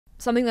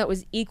something that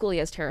was equally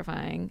as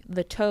terrifying,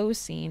 the toe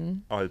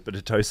scene. Oh, a bit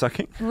of toe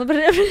sucking. A little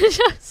bit of toe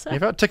sucking. You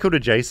felt tickled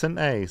adjacent,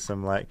 eh?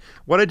 Some like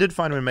what I did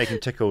find when making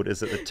tickled is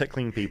that the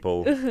tickling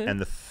people and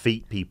the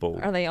feet people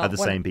are the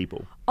same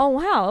people. Oh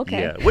wow,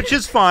 okay. Yeah, which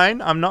is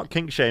fine. I'm not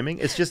kink shaming.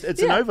 It's just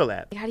an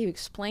overlap. How do you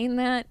explain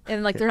that?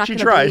 And like they're not She going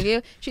to tried.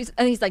 believe you.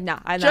 And he's like, nah.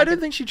 I don't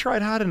think she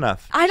tried hard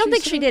enough. I don't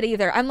think she did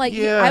either. I'm like,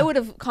 I would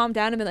have calmed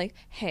down and been like,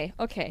 hey,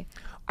 okay.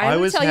 I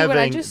was tell you what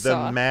I having just the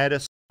saw.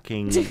 maddest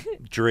dream.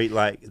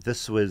 Like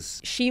this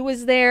was. She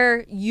was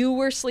there. You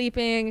were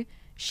sleeping.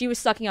 She was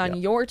sucking on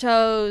your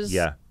toes.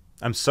 Yeah,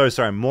 I'm so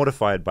sorry. I'm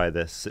mortified by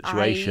this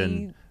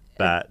situation.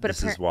 But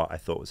this is what I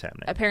thought was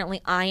happening.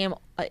 Apparently, I am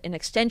an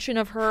extension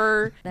of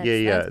her. That's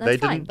they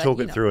didn't talk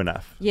it through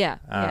enough. Yeah.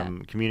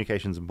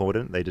 Communication's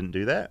important. They didn't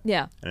do that.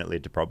 Yeah. And it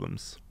led to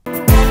problems.